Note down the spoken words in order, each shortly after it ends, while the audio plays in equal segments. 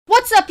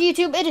What's up,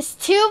 YouTube? It is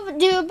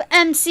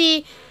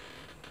TubeDubeMC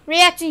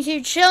reacting to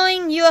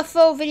chilling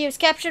UFO videos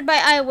captured by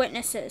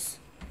eyewitnesses.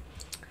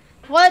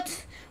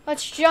 Let's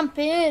jump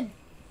in.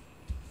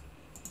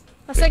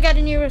 Plus, I got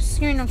a new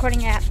screen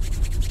recording app.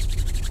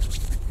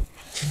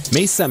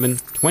 May 7,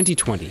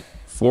 2020,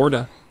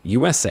 Florida,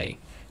 USA.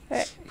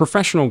 Right.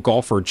 Professional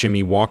golfer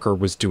Jimmy Walker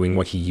was doing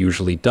what he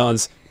usually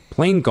does,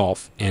 playing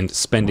golf and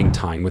spending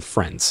time with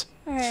friends.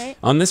 Alright.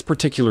 On this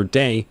particular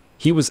day,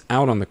 he was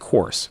out on the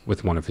course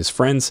with one of his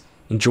friends,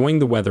 enjoying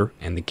the weather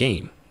and the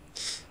game.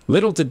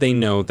 Little did they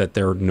know that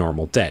their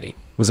normal day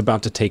was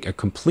about to take a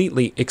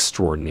completely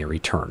extraordinary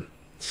turn.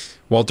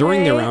 While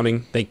during their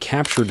outing, they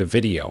captured a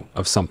video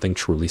of something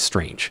truly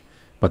strange.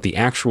 But the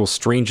actual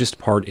strangest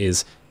part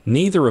is,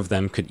 neither of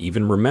them could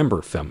even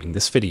remember filming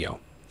this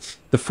video.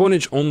 The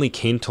footage only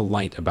came to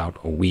light about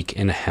a week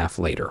and a half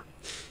later.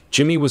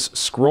 Jimmy was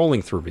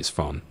scrolling through his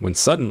phone when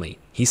suddenly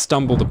he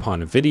stumbled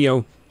upon a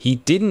video he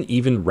didn't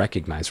even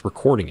recognize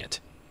recording it.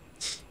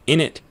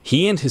 In it,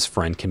 he and his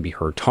friend can be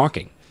heard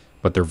talking,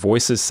 but their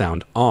voices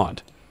sound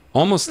odd,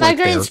 almost like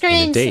they're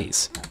in a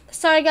daze.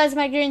 Sorry guys,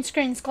 my green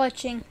screen's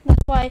glitching. That's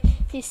why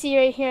if you see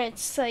right here,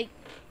 it's like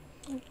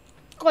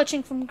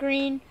glitching from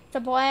green to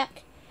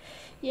black.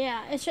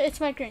 Yeah, it's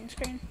my green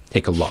screen.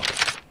 Take a look.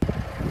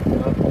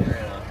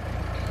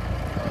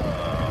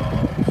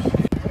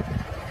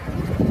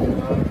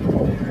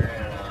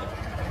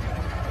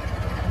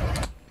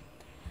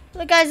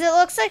 Look guys, it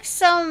looks like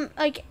some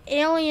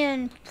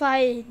alien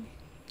thing.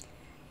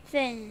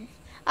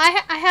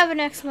 I have an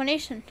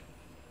explanation.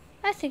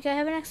 I think I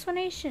have an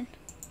explanation.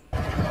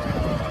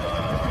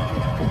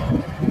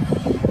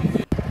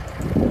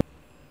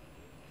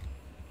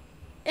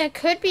 It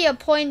could be a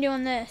plane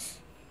doing this.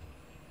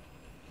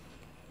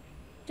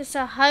 Just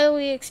a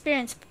highly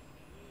experienced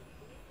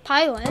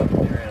pilot.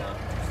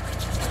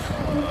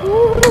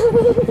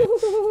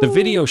 The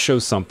video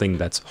shows something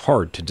that's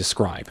hard to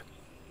describe.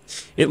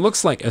 It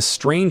looks like a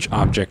strange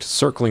object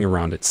circling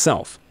around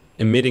itself,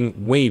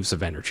 emitting waves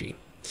of energy.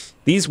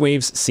 These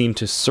waves seem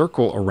to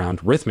circle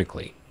around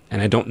rhythmically,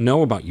 and I don't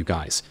know about you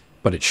guys,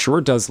 but it sure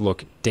does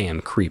look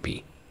damn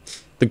creepy.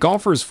 The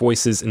golfers'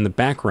 voices in the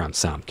background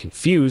sound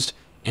confused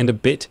and a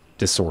bit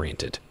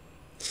disoriented.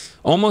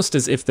 Almost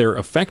as if they're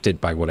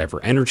affected by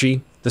whatever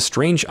energy the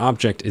strange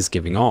object is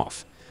giving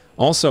off.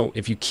 Also,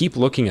 if you keep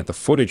looking at the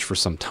footage for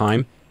some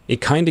time, it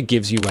kinda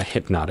gives you a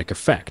hypnotic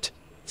effect.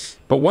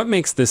 But what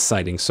makes this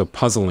sighting so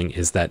puzzling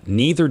is that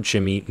neither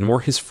Jimmy nor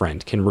his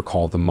friend can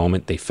recall the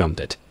moment they filmed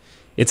it.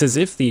 It's as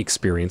if the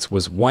experience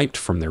was wiped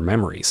from their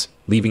memories,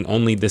 leaving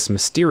only this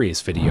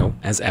mysterious video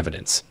as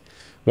evidence.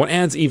 What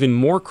adds even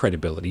more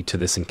credibility to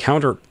this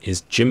encounter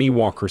is Jimmy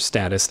Walker's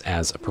status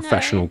as a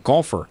professional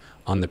golfer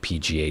on the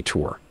PGA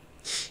Tour.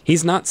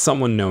 He's not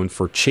someone known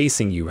for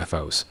chasing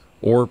UFOs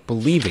or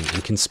believing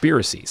in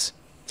conspiracies.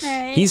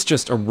 He's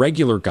just a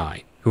regular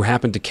guy who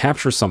happened to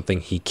capture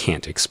something he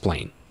can't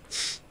explain.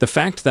 The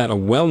fact that a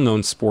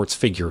well-known sports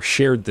figure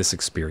shared this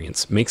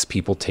experience makes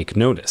people take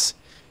notice.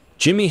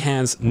 Jimmy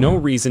has no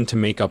reason to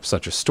make up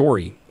such a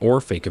story or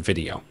fake a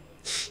video.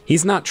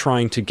 He's not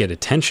trying to get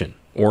attention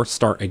or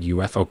start a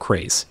UFO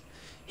craze.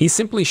 He's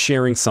simply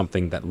sharing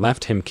something that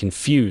left him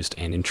confused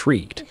and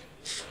intrigued.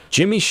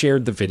 Jimmy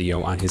shared the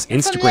video on his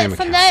Instagram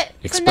account,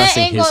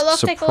 expressing his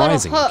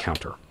surprising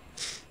encounter.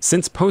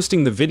 Since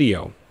posting the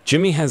video,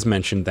 Jimmy has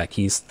mentioned that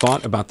he's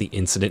thought about the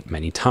incident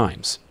many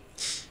times.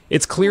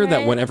 It's clear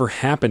that whatever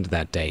happened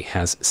that day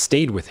has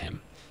stayed with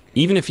him,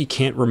 even if he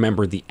can't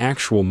remember the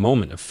actual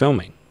moment of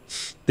filming.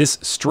 This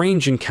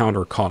strange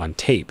encounter caught on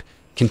tape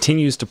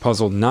continues to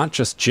puzzle not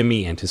just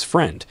Jimmy and his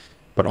friend,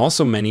 but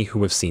also many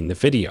who have seen the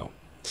video.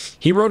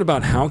 He wrote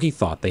about how he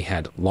thought they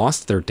had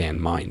lost their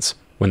damn minds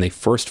when they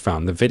first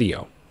found the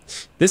video.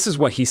 This is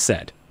what he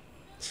said.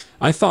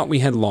 "I thought we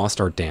had lost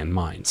our damn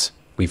minds.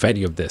 We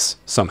videoed this.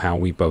 Somehow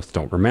we both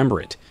don't remember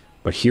it.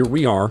 But here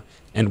we are,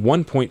 and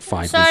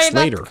 1.5 weeks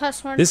later,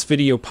 this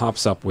video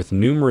pops up with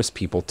numerous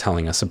people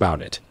telling us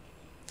about it.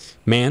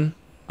 Man,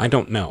 I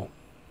don't know."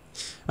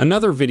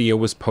 Another video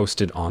was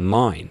posted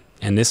online,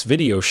 and this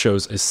video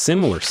shows a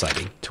similar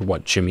sighting to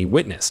what Jimmy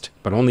witnessed,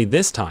 but only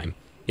this time,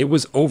 it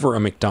was over a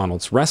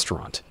McDonald's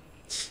restaurant.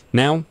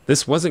 Now,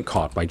 this wasn't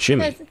caught by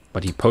Jimmy,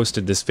 but he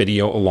posted this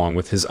video along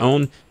with his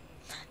own.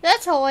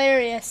 That's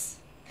hilarious.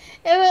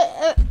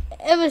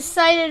 It was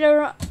sighted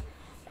around.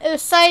 It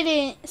was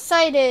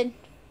sighted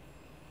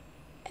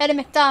at a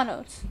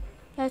McDonald's.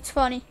 That's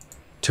funny.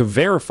 To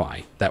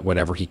verify that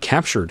whatever he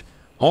captured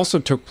also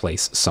took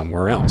place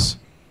somewhere else.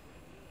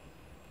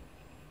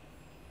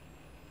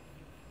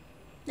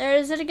 There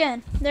is it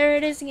again. There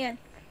it is again.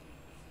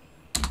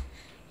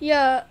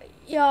 Yo,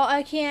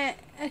 I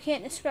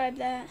can't describe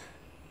that.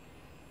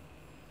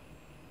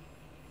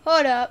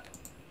 Hold up.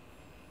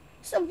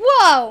 So,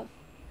 whoa!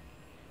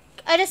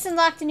 I just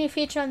unlocked a new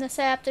feature on this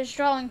app. There's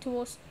drawing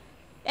tools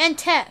and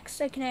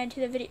text I can add to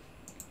the video.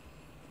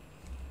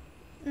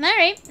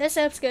 Alright, this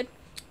app's good.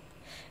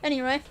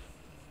 Anyway.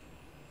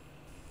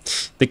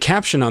 The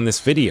caption on this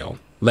video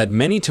led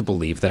many to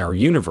believe that our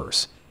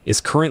universe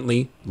is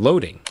currently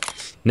loading.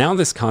 Now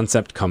this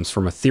concept comes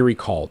from a theory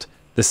called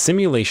the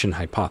simulation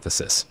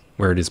hypothesis,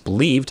 where it is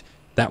believed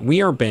that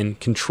we are being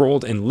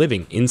controlled and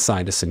living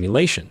inside a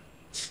simulation.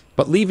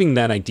 But leaving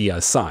that idea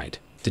aside,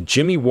 did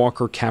Jimmy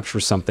Walker capture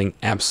something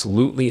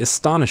absolutely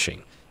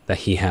astonishing that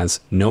he has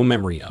no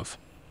memory of?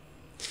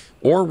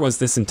 Or was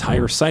this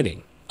entire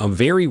sighting a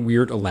very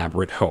weird,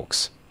 elaborate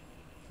hoax?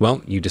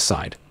 Well, you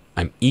decide.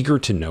 I'm eager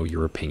to know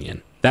your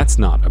opinion. That's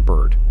not a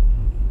bird.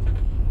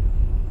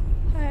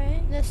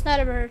 Alright, that's not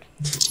a bird.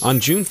 On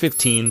June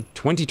 15,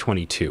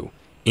 2022,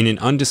 in an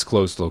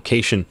undisclosed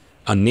location,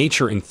 a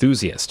nature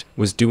enthusiast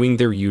was doing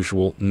their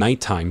usual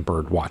nighttime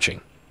bird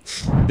watching.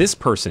 This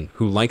person,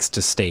 who likes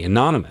to stay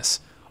anonymous,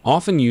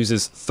 often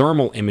uses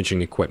thermal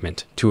imaging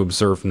equipment to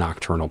observe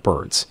nocturnal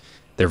birds.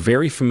 They're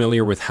very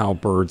familiar with how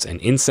birds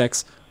and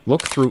insects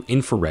look through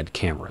infrared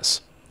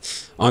cameras.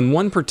 On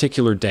one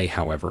particular day,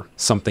 however,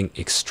 something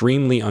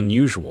extremely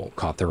unusual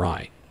caught their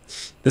eye.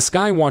 The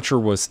sky watcher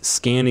was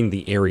scanning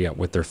the area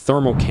with their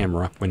thermal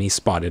camera when he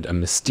spotted a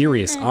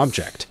mysterious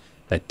object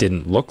that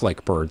didn't look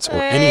like birds or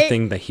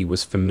anything that he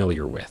was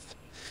familiar with.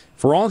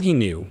 For all he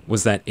knew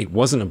was that it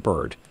wasn't a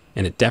bird,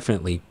 and it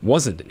definitely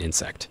wasn't an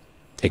insect.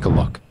 Take a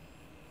look.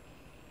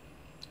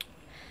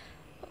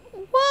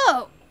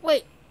 Whoa!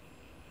 Wait.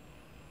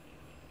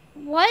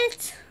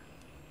 What?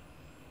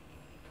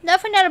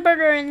 Definitely not a bird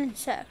or an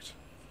insect.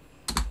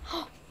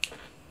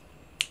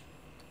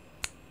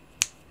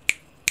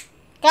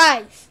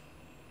 Guys,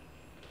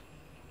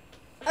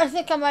 I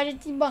think I might have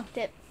debunked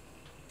it.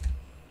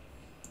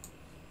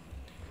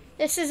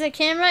 This is a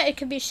camera. It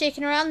could be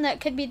shaking around.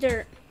 That could be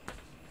dirt.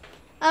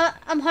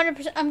 I'm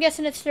 100%. I'm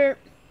guessing it's dirt.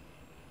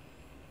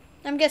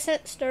 I'm guessing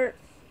it's dirt.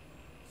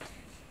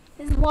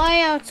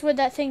 Why else would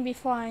that thing be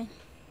flying?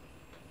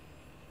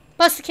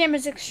 Plus, the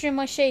camera's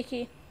extremely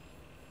shaky.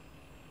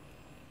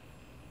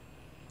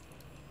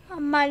 I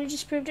might have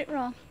just proved it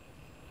wrong.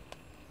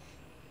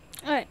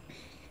 Alright.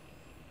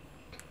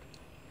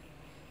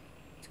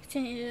 Let's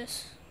continue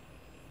this.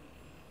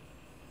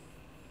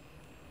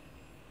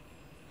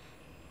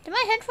 Did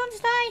my headphones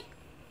die?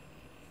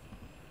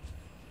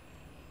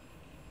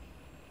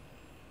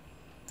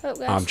 Oh,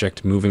 gosh.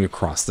 Object moving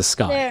across the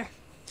sky. There.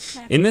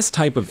 In this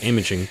type of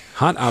imaging,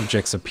 hot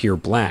objects appear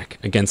black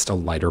against a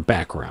lighter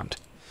background.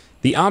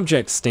 The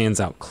object stands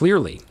out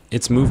clearly.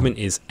 Its movement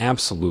is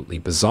absolutely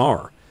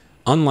bizarre,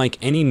 unlike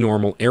any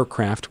normal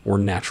aircraft or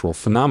natural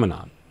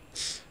phenomenon.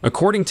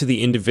 According to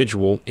the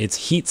individual,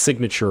 its heat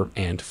signature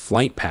and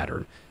flight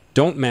pattern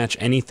don't match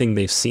anything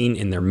they've seen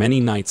in their many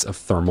nights of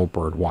thermal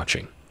bird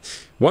watching.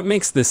 What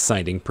makes this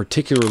sighting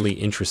particularly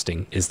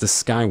interesting is the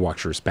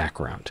skywatcher's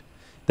background.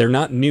 They're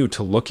not new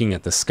to looking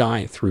at the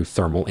sky through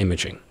thermal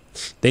imaging.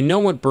 They know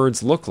what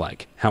birds look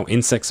like, how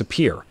insects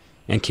appear,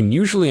 and can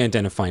usually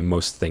identify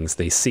most things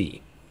they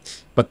see.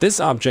 But this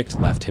object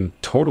left him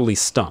totally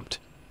stumped.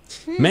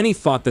 Many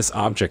thought this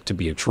object to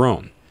be a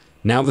drone.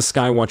 Now the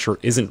skywatcher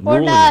isn't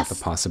ruling out the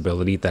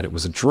possibility that it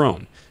was a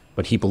drone,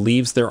 but he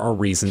believes there are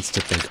reasons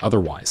to think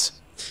otherwise.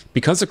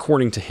 Because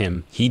according to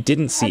him, he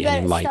didn't see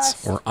any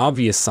lights or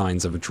obvious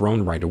signs of a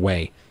drone right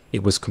away,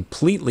 it was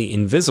completely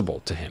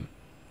invisible to him.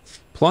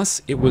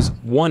 Plus, it was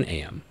 1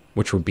 a.m.,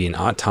 which would be an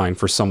odd time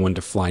for someone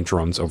to fly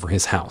drones over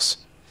his house.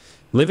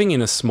 Living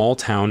in a small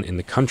town in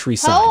the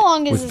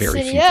countryside with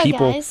very few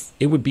people,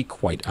 it would be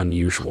quite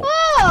unusual.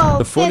 Oh,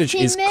 the footage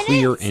is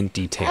clear and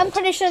detailed, I'm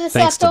pretty sure this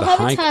thanks to the don't have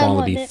a time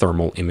high-quality limit.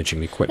 thermal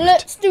imaging equipment.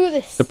 Let's do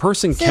this. The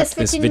person kept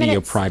this 15 video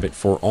minutes. private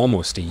for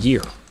almost a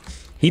year.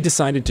 He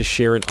decided to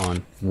share it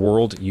on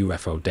World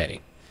UFO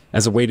Day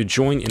as a way to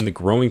join in the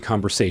growing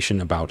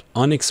conversation about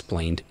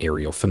unexplained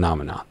aerial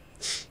phenomena.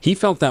 He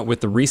felt that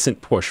with the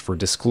recent push for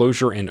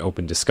disclosure and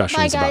open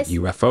discussions about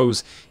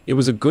UFOs, it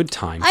was a good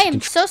time. I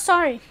am so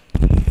sorry.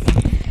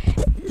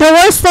 The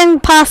worst thing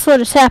possible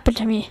just happened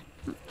to me.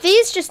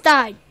 These just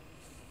died.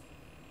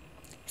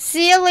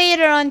 See you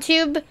later on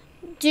Tube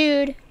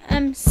Dude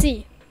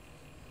MC.